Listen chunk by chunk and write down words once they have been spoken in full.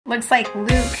Looks like Luke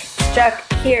struck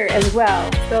here as well.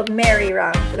 Spelled Mary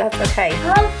wrong, but that's okay.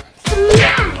 Oh.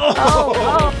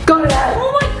 Go to that.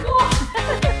 Oh my god.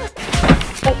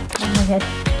 Oh my head.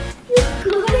 You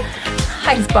good?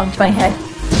 I just bumped my head.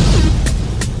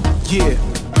 Yeah.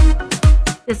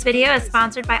 This video is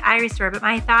sponsored by iRestore, but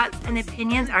my thoughts and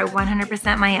opinions are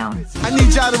 100% my own. I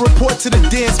need y'all to report to the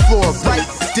dance floor right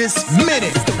this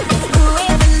minute.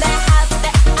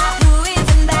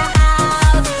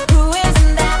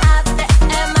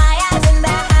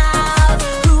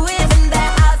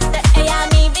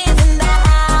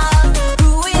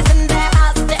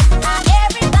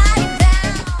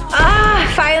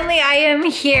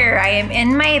 Here I am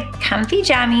in my comfy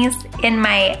jammies, in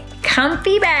my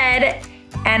comfy bed,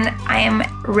 and I am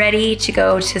ready to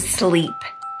go to sleep.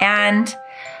 And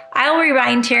I'll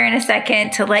rewind here in a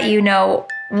second to let you know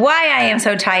why I am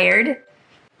so tired.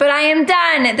 But I am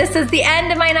done. This is the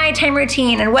end of my nighttime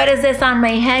routine. And what is this on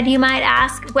my head, you might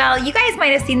ask? Well, you guys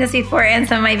might have seen this before in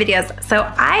some of my videos. So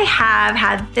I have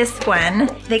had this one.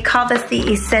 They call this the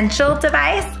Essential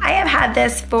device. I have had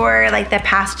this for like the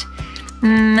past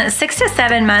 6 to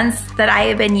 7 months that I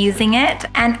have been using it,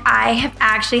 and I have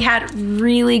actually had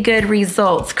really good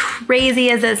results.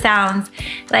 Crazy as it sounds.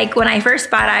 Like when I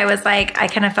first bought it, I was like, I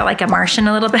kind of felt like a Martian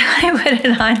a little bit when I put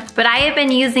it on. But I have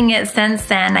been using it since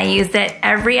then. I used it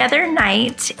every other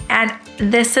night, and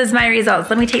this is my results.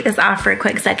 Let me take this off for a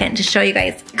quick second to show you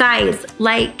guys. Guys,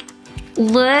 like,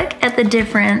 look at the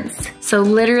difference. So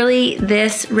literally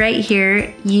this right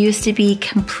here used to be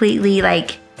completely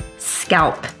like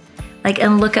scalp. Like,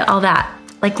 and look at all that.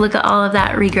 Like, look at all of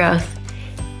that regrowth.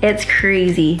 It's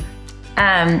crazy.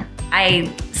 I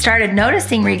started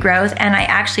noticing regrowth, and I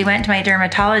actually went to my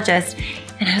dermatologist,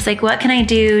 and I was like, what can I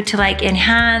do to like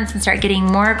enhance and start getting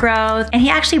more growth? And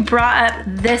he actually brought up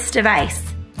this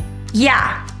device.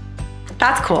 Yeah,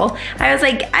 that's cool. I was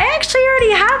like, I actually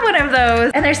already have one of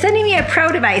those. And they're sending me a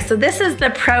Pro device. So this is the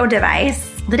Pro device.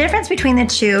 The difference between the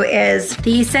two is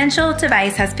the Essential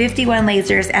device has 51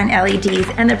 lasers and LEDs,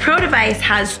 and the Pro device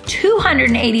has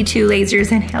 282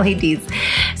 lasers and LEDs.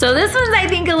 So this one's, I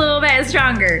think, a little bit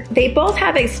stronger. They both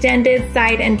have extended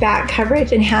side and back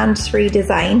coverage and hands-free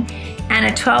design, and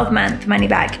a 12-month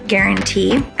money-back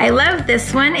guarantee. I love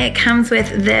this one. It comes with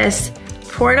this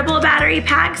portable battery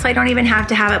pack, so I don't even have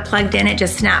to have it plugged in. It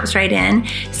just snaps right in.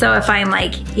 So if I'm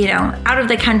like, you know, out of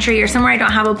the country or somewhere I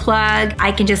don't have a plug,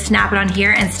 I can just snap it on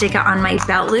here and stick it on my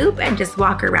belt loop and just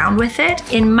walk around with it.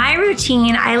 In my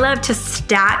routine, I love to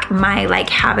stack my like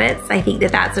habits. I think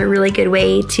that that's a really good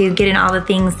way to get in all the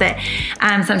things that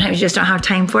sometimes you just don't have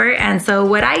time for. And so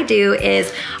what I do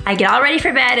is I get all ready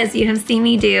for bed, as you have seen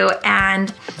me do,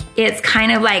 and it's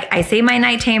kind of like I say my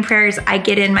nighttime prayers, I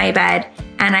get in my bed,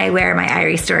 and I wear my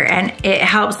iRestore, and it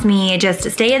helps me just to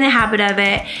stay in the habit of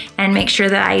it and make sure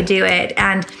that I do it.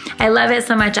 And I love it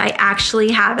so much, I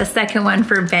actually have a second one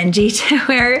for Benji to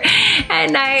wear at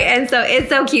night, and so it's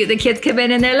so cute. The kids come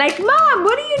in and they're like, Mom,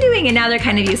 what are you doing? And now they're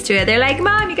kind of used to it. They're like,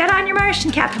 Mom, you got on your Martian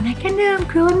cap. I'm like, I know, I'm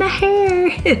growing my hair.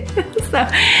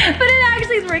 But it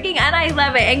actually is working, and I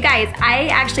love it. And guys, I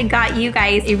actually got you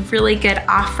guys a really good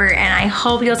offer, and I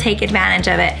hope you'll take advantage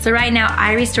of it. So right now,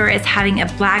 iRestore is having a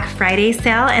Black Friday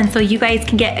sale, and so you guys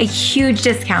can get a huge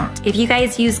discount. If you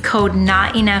guys use code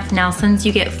NOTENOUGHNELSONS,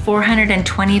 you get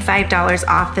 $425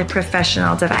 off the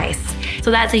professional device.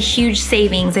 So that's a huge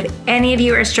savings. If any of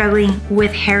you are struggling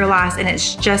with hair loss and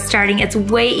it's just starting, it's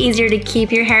way easier to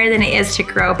keep your hair than it is to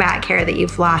grow back hair that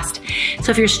you've lost.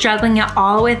 So if you're struggling at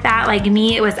all with that, like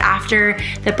me, it was after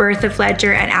the birth of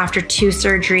Fletcher and after 2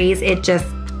 surgeries, it just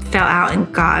fell out in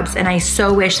gobs, and I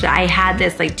so wish that I had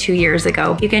this like 2 years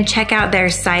ago. You can check out their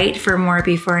site for more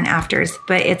before and afters,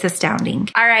 but it's astounding.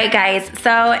 All right, guys,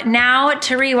 so now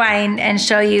to rewind and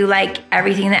show you like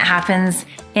everything that happens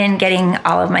in getting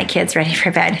all of my kids ready for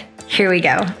bed. Here we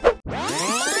go.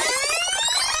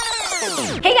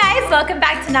 Hey guys, welcome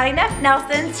back to Not Enough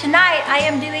Nelsons. Tonight I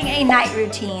am doing a night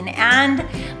routine, and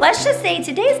let's just say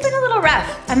today's been a little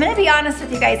rough. I'm gonna be honest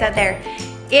with you guys out there.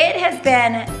 It has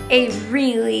been a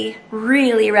really,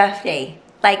 really rough day.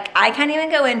 Like, I can't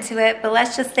even go into it, but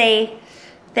let's just say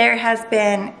there has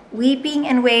been weeping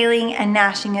and wailing and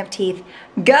gnashing of teeth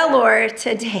galore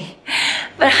today.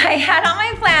 But I had on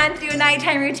my plan to do a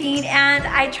nighttime routine, and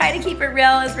I try to keep it real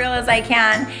as I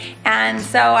can. And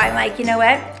so I'm like, you know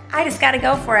what? I just gotta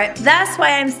go for it. That's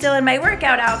why I'm still in my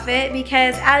workout outfit,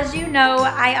 because as you know,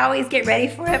 I always get ready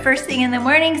for it first thing in the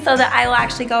morning so that I will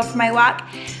actually go for my walk.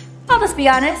 I'll just be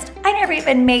honest, I never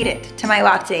even made it to my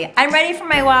walk today. I'm ready for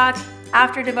my walk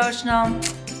after devotional.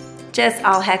 Just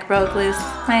all heck broke loose,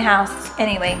 my house.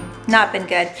 Anyway, not been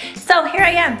good. So here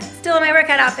I am, still in my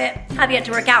workout outfit. I've yet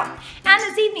to work out. And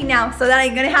it's evening now, so that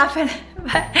ain't gonna happen.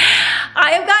 But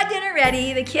I have got dinner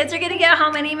ready. The kids are gonna get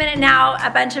home any minute now. A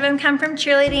bunch of them come from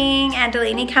cheerleading and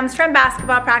Delaney comes from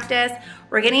basketball practice.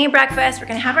 We're gonna eat breakfast, we're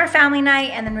gonna have our family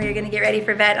night, and then we're gonna get ready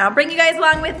for bed. I'll bring you guys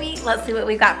along with me. Let's see what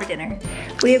we've got for dinner.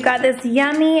 We've got this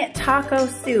yummy taco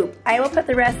soup. I will put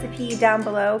the recipe down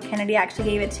below. Kennedy actually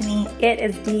gave it to me. It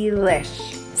is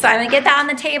delish. So I'm gonna get that on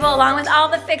the table along with all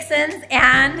the fixins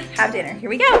and have dinner. Here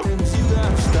we go.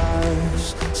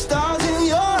 Stars in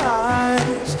your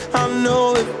eyes, I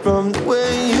know it from the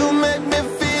way you make me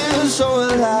feel so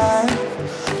alive.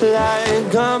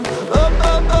 Like I'm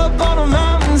up on a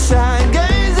mountainside,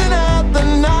 gazing at the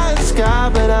night sky,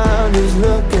 but I'm just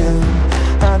looking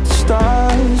at the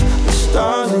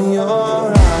stars in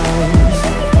your eyes.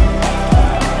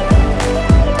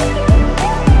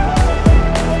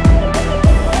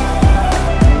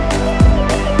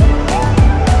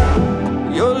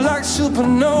 You're like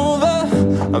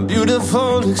supernova, a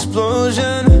beautiful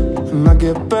explosion. I might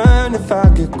get burned if I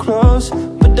get close,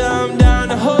 but I'm down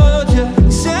to hold you.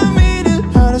 Send me to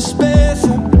outer space,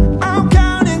 I'm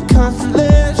counting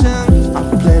constellations.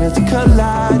 Our planets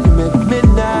collide, you make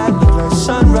midnight look like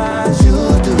sunrise. You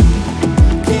do.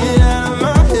 Get out of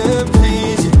my head,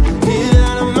 please. Get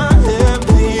out of my head,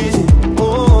 please.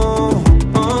 Oh,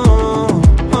 oh,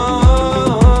 oh,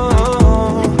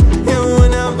 oh. And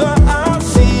whenever I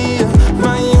see you,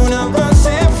 my universe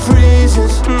it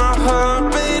freezes. My heart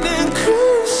beat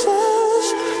increases.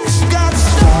 It's got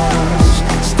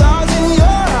stars in your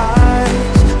eyes.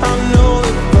 I know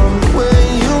it from the way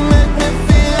you make me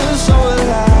feel so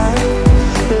alive.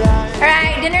 All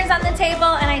right, dinner's on the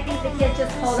table, and I think the kids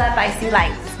just pulled up. I see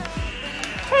lights.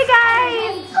 Hey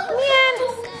guys, come in.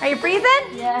 Are you freezing?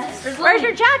 Yes. Where's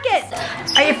your jacket?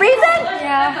 Are you freezing?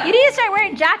 Yeah. You need to start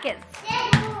wearing jackets.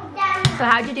 So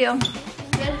how'd you do?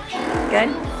 Good. Good.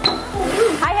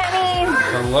 Hi, honey.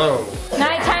 Hello.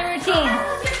 Nighttime routine.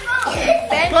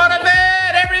 Go to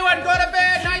bed, everyone. Go to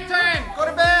bed. Nighttime. Go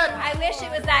to bed. I wish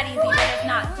it was that easy, but it's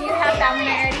not. Do you have family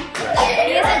night already?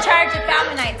 He is in charge of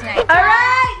family night tonight. All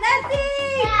right, let's eat.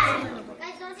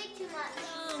 Guys, don't take too much.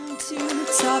 To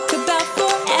talk about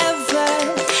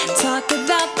forever, talk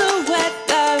about the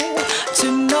weather, to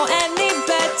know any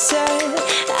better.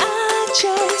 I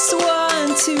just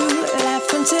want to laugh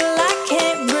until I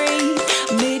can't breathe.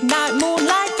 Midnight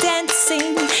moonlight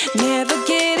dancing, never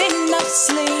get enough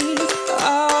sleep.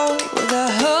 Oh, the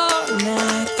whole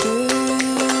night through.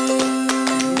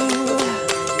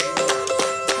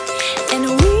 And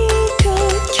we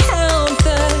could count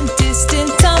the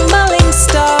distant tumbling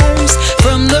stars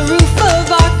from the roof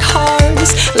of our cars,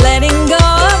 letting go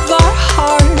of our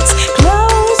hearts.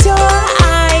 Close your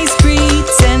eyes,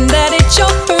 pretend that it's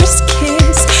your first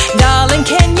kiss. Darling,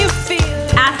 can you feel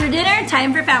it? After dinner,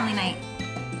 time for family night.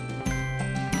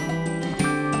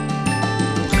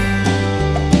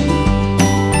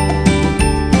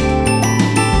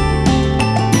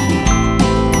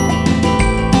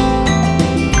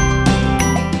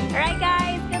 All right,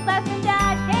 guys, good lesson,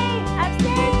 Dad. Hey,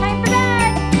 upstairs, time for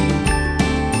bed.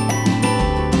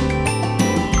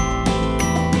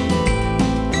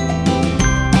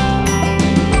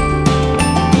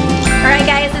 All right,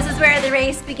 guys, this is where the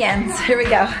race begins. Here we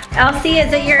go. Elsie,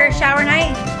 is it your shower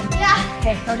night? Yeah.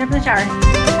 Okay, go jump in the shower.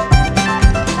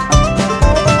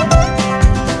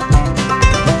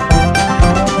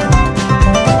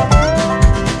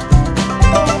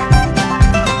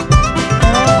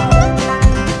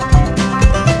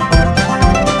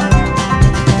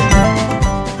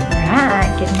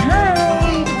 Alright, good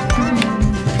night.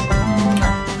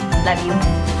 Love you.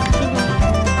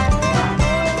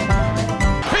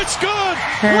 It's good.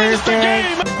 Wins the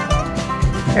game.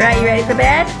 Alright, you ready for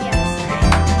bed?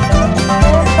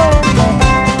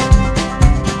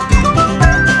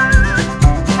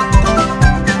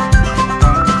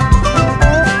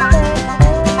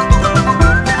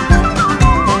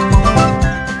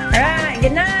 Alright,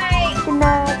 good night. Good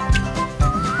night.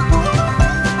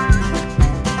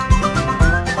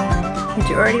 Did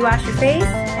you already wash your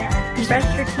face? You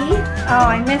brushed your teeth? Oh,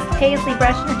 I missed Paisley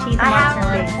brushing her teeth and washing her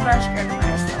face. brush good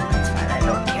first, so it's fine. I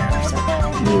don't care. So.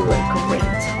 You look great.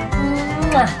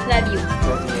 Love you.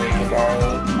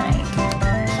 Good night.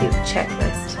 Cute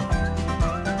checklist.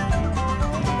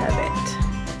 Love it.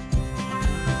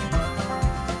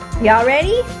 Y'all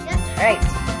ready? Yep. All right.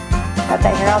 Got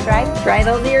that hair all dry? Dry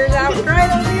those ears out. Dry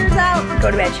those ears out.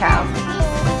 Go to bed, child.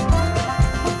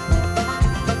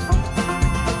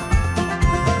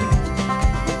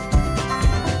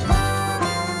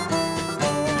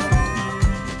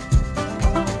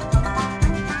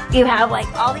 You have like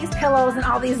all these pillows and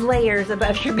all these layers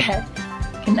above your bed.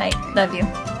 Good night. Love you.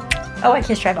 Oh, I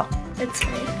kissed Tribal. It's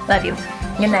fine. Love you.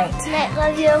 Good night. Good night,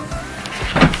 love you.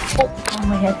 Oh,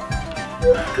 my head.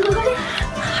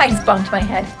 I just bumped my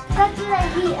head. That's what I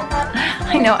hate about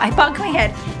I know, I bonk my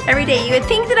head every day. You would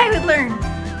think that I would learn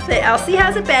that Elsie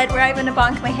has a bed where I'm gonna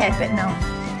bonk my head, but no.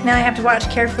 Now I have to watch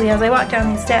carefully as I walk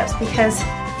down these steps because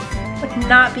it would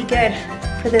not be good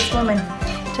for this woman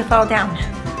to fall down.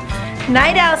 Good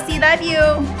night, Elsie, love you.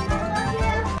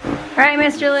 All right,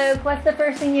 Mr. Luke, what's the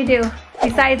first thing you do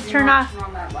besides turn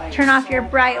off your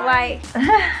bright light?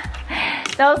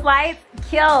 Those lights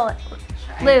kill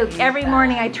Luke. Every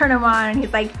morning I turn them on and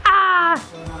he's like, ah!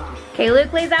 Okay,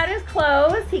 Luke lays out his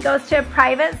clothes. He goes to a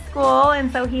private school and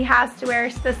so he has to wear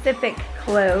specific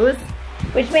clothes,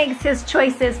 which makes his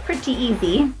choices pretty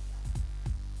easy.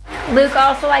 Luke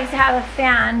also likes to have a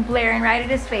fan blaring right at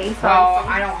his face. Well,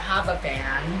 I don't have a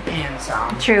fan, and so.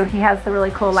 True, he has the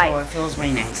really cool lights. So it feels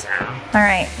way nicer. All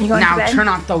right, you going to bed? Now turn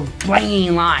off those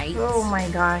blinging lights. Oh my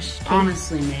gosh. Okay.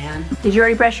 Honestly, man. Did you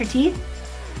already brush your teeth?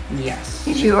 Yes.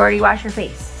 Did you already wash your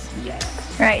face?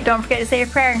 Yes. All right, don't forget to say your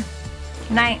prayer.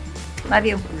 Good night. Love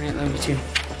you. All right, love you too.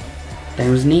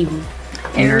 There's Navy.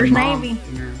 There's Navy.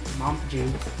 Your mom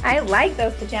pajamas. I like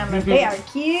those pajamas. They are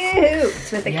cute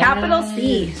with a capital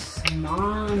C.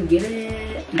 Mom, get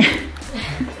it.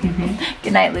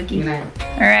 Good night, Lukey. Good night.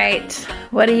 All right,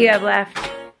 what do you have left?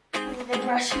 I'm gonna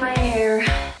brush my hair. Do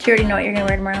you already know what you're gonna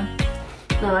wear tomorrow?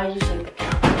 No, I usually pick it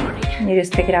out in the morning. You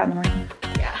just pick it out in the morning.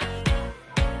 Yeah.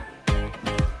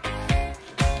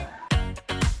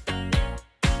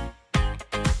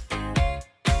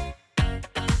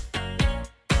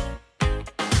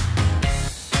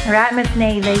 We're at Miss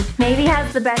Navy. Navy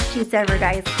has the best sheets ever,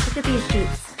 guys. Look at these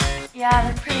sheets. Yeah,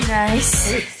 they're pretty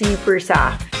nice. They're super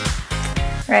soft.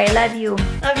 All right, love you.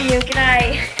 Love you. Good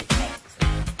night.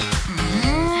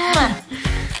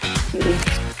 Cutie.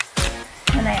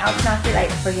 Good night. I'll turn off the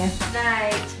lights for you. Good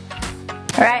night.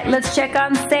 All right, let's check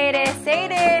on Sadie.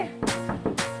 Sadie!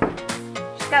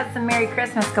 She's got some Merry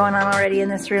Christmas going on already in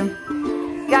this room.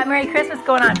 You got Merry Christmas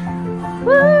going on.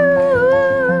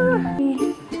 Woo!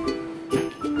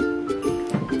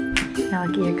 Now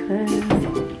look at your clothes.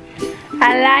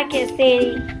 I like it, Sadie.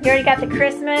 You already got the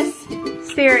Christmas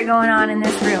spirit going on in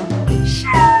this room.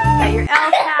 Got your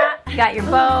elf hat, you got your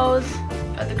bows.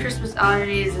 Got the Christmas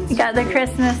oddities and You got the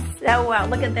Christmas. Oh wow,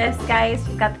 look at this, guys.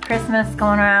 You've got the Christmas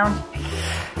going around.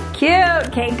 Cute.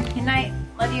 Okay, good night.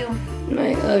 Love you. Good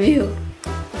night. Love you.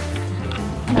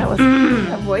 That was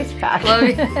a voice crack. Love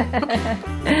you.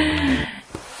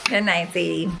 Good night,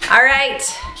 Sadie. All right,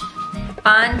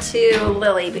 on to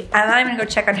LiLee. And I'm gonna go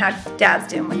check on how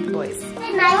Dad's doing with the boys.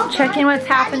 Check in what's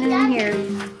happening in here.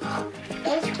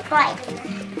 It's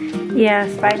Spider-Man. Yeah,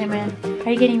 Spider-Man.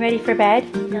 Are you getting ready for bed?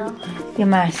 No. You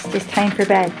must. It's time for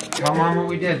bed. Tell Mom what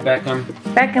we did, Beckham.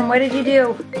 Beckham, what did you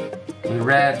do? We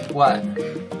read what?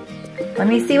 Let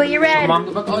me see what you read. Show Mom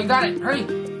the book. Oh, you got it. Hurry.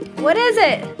 What is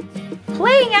it?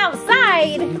 Playing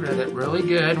outside. You read it really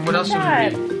good. What else did you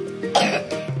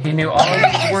read? He knew all of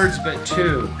his words but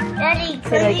two. Daddy, Say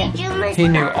that again. you do my He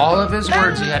knew all of his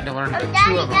words. He had to learn but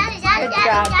two of them. Good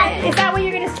job, Ben. Is that what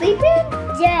you're gonna sleep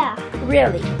in? Yeah.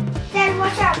 Really? Dad,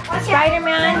 watch out. Watch out.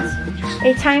 Spider-Man,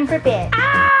 it's time for bed.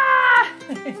 Ah!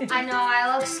 I know,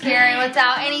 I look scary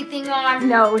without anything on.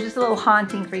 No, it was just a little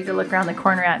haunting for you to look around the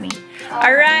corner at me.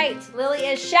 All right,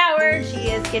 LiLee is showered. She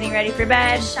is getting ready for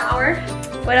bed. Shower.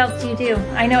 What else do you do?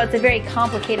 I know it's a very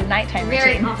complicated nighttime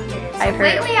Very routine. complicated. I've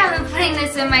heard. Lately, I've been putting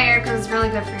this in my hair because it's really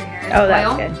good for your hair. It's Oh, that's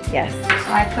oil. good. Yes.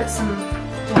 So I put some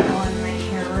oil in my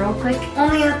hair real quick.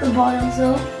 Only at the bottom,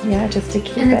 though. Yeah, just to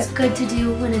keep And it's it good to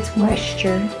do when it's wet.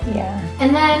 moisture. Yeah.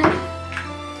 And then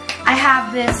I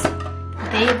have this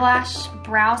Babe Lash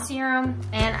brow serum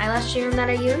and eyelash serum that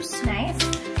I use. Nice.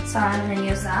 So I'm gonna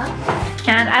use that.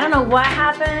 And I don't know what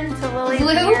happened to LiLee's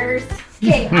Glue? ears.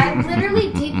 Okay, I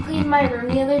literally deep cleaned my room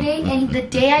the other day, and the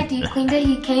day I deep cleaned it,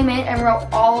 he came in and wrote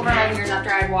all over my ears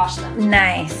after I'd washed them.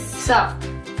 Nice. So,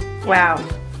 Wow.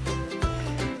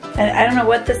 And I don't know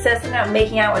what this says about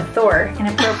making out with Thor.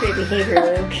 Inappropriate behavior,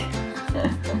 Luke.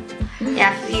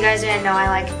 yeah, if you guys didn't know, I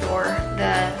like Thor,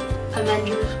 the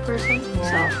Avengers person.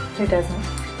 Who doesn't?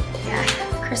 So, yeah,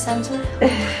 Chris Hemsworth.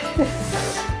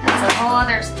 That's a whole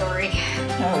other story.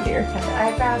 Oh dear. Got the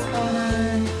eyebrows going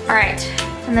on. All right,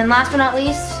 and then last but not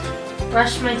least,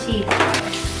 brush my teeth.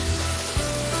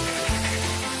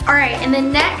 All right, and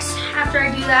then next, after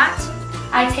I do that,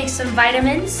 I take some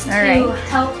vitamins All to right.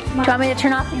 help my... Do you want me to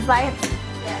turn off these lights?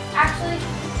 Yes, actually,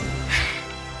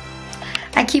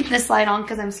 I keep this light on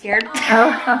because I'm scared.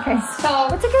 Oh, okay. So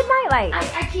It's a good night light.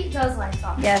 I keep those lights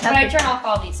on. Yeah, but I that's turn off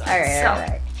all these lights. All right, so, all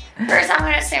right. First, I'm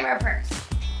gonna say my prayers.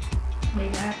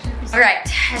 All right,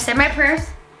 I said my prayers.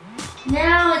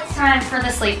 Now it's time for the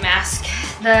sleep mask.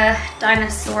 The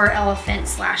dinosaur elephant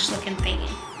slash looking thingy.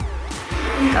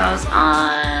 It goes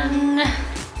on.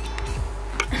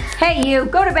 Hey, you,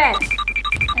 go to bed.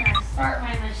 And I start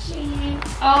my machine.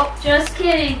 Oh, just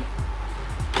kidding.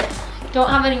 Don't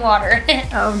have any water.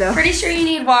 Oh no. Pretty sure you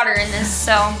need water in this,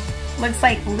 so. Looks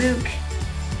like Luke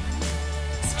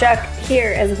struck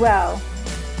here as well.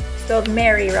 Spelled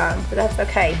Mary wrong, but that's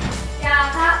okay.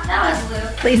 Yeah, that was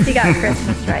Luke. At least you got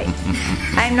Christmas right.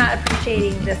 I'm not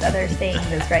appreciating this other saying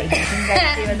that's right here. Can you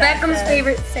guys see what that Beckham's says?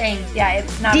 favorite saying. Yeah,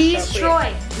 it's not Destroy.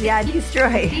 appropriate. Yeah,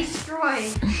 destroy. Destroy.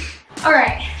 All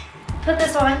right, put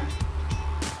this on.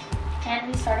 And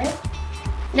we started.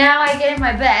 Now I get in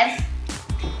my bed.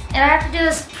 And I have to do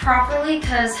this properly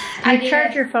because I You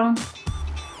charge your phone.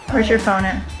 Where's your phone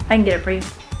at? I can get it for you.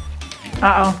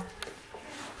 Uh-oh.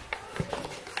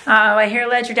 Uh-oh, I hear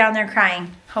Ledger down there crying.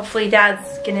 Hopefully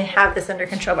Dad's gonna have this under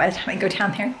control by the time I go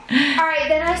down there. All right,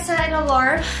 then I set an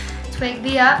alarm to wake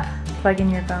me up. Plug in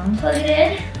your phone. Plug it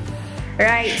in. All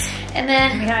right. And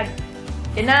then, We had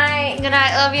good night. good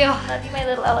night, love you. Love you, my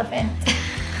little elephant.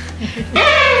 Just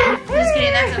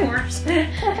kidding, that's a horse.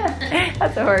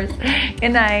 That's a horse. Good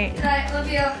night. Good night, love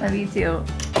you. Love you too.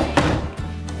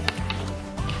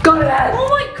 Go to bed. Oh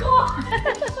my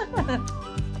God.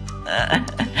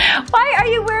 Why are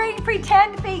you wearing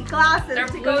pretend fake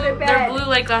glasses to go to bed? They're blue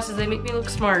light glasses. They make me look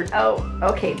smart. Oh,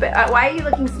 okay, but why are you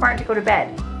looking smart to go to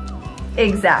bed?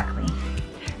 Exactly.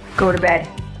 Go to bed.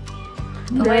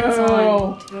 The light is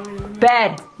on.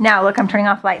 Bed. Now look, I'm turning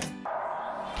off lights.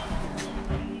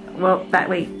 Well,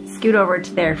 wait, scoot over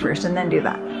to there first and then do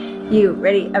that. You,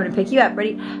 ready? I'm gonna pick you up,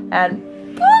 ready?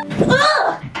 And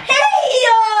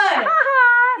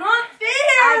Not fair!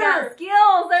 I got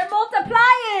skills, they're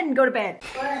multiplying. Go to bed.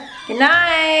 Good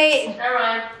night. Never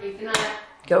mind. Good night.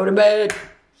 Go to bed.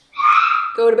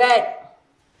 Go to bed.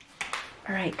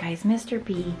 All right, guys, Mr.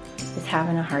 B is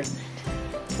having a hard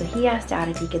night. So he asked Dad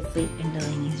if he could sleep in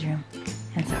Delaney's room.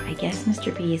 And so I guess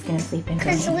Mr. B is gonna sleep in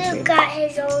Delaney's Because room. Luke got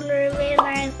his own room and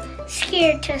I'm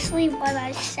scared to sleep by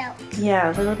myself. Yeah,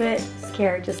 a little bit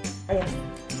scared just by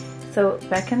himself. So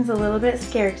Beckham's a little bit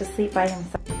scared to sleep by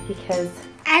himself because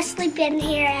I sleep in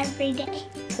here every day.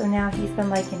 so now he's been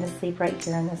liking to sleep right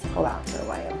here in this pullout for a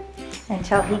while.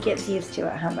 Until he gets used to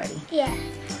it, huh, buddy? Yeah.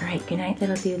 All right, good night,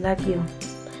 little dude. Love you.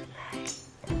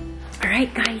 All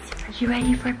right, guys, are you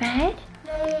ready for bed?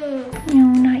 No,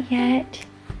 not yet.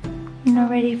 You're not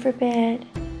ready for bed.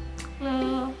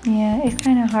 Yeah, it's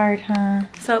kind of hard, huh?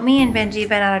 So me and Benji have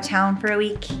been out of town for a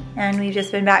week and we've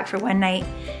just been back for one night.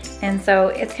 And so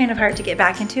it's kind of hard to get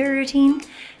back into a routine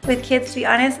with kids, to be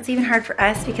honest. It's even hard for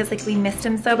us because like we missed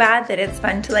him so bad that it's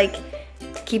fun to like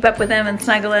keep up with him and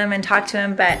snuggle him and talk to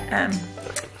him, but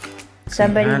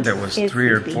somebody And it was is 3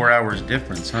 or sleepy. 4 hours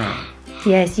difference, huh?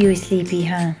 Yes, you were sleepy,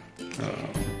 huh?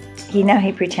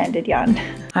 He pretended yawn.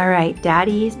 All right,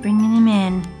 Daddy is bringing him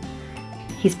in.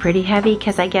 He's pretty heavy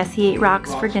because I guess he ate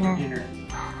rocks for dinner.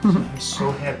 I'm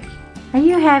so heavy. Are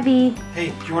you heavy? Hey,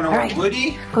 do you want to All want right.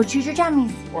 Woody Go choose your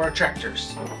jammies. or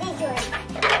tractors?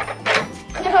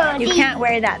 You can't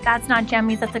wear that. That's not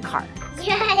jammies, that's a car.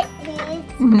 Yeah,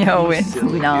 No, it's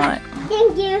not.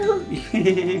 thank you.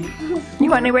 You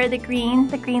want to wear the green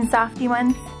softy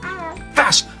ones?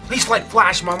 Fast! Please like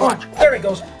Flash, Mom. Watch. There he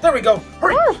goes. There we go.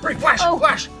 Hurry! Oh. Hurry! Flash! Oh.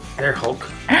 Flash! There, Hulk.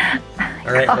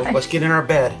 All right, Hulk. Let's get in our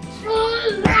bed.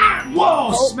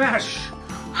 Whoa! Smash!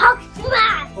 Hulk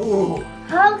smash! Ooh!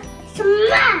 Hulk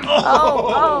smash!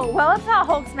 Oh, well, it's not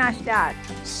Hulk Smash Dad.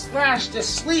 Slash to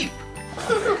sleep.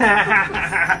 Hulk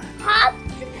smash! Hulk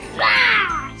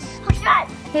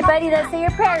smash! Hey, buddy, let's say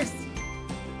your prayers.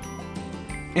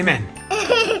 Amen.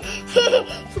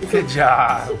 Good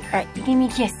job. All right, give me a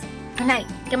kiss. Good night.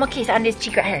 Give me a kiss on this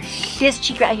cheek right here. This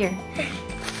cheek right here.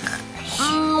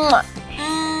 Mwah.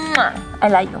 Mwah. I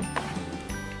like you.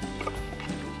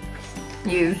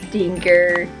 You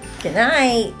stinker. Good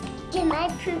night. Good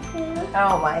night, poo-poo.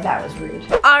 Oh my, that was rude.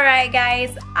 All right,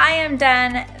 guys, I am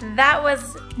done. That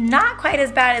was not quite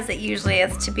as bad as it usually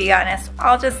is, to be honest.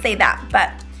 I'll just say that,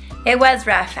 but it was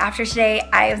rough. After today,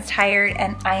 I was tired,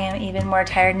 and I am even more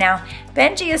tired now.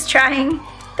 Benji is trying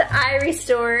the eye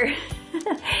restore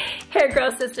hair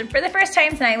growth system for the first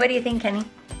time tonight. What do you think, Kenny? Do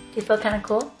you feel kind of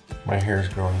cool? My hair's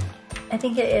growing. I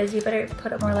think it is. You better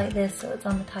put it more like this so it's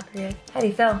on the top of your head. How do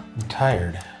you feel? I'm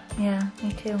tired. Yeah,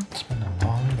 me too. It's been a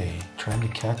long day trying to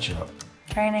catch up.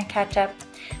 Trying to catch up.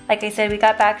 Like I said, we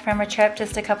got back from a trip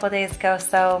just a couple days ago,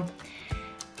 so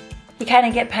You kind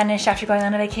of get punished after going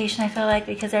on a vacation, I feel like,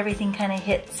 because everything kind of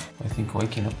hits. I think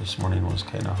waking up this morning was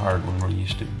kind of hard when we're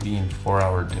used to being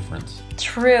 4-hour difference.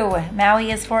 True. Maui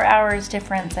is 4 hours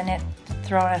difference and it's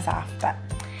throwing us off. But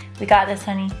we got this,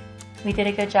 honey. We did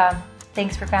a good job.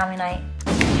 Thanks for family night.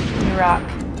 You rock.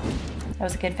 That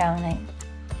was a good family night.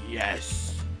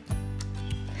 Yes.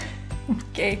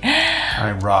 Okay.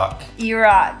 I rock. You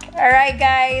rock. All right,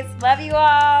 guys. Love you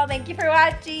all. Thank you for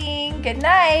watching. Good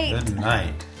night. Good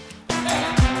night.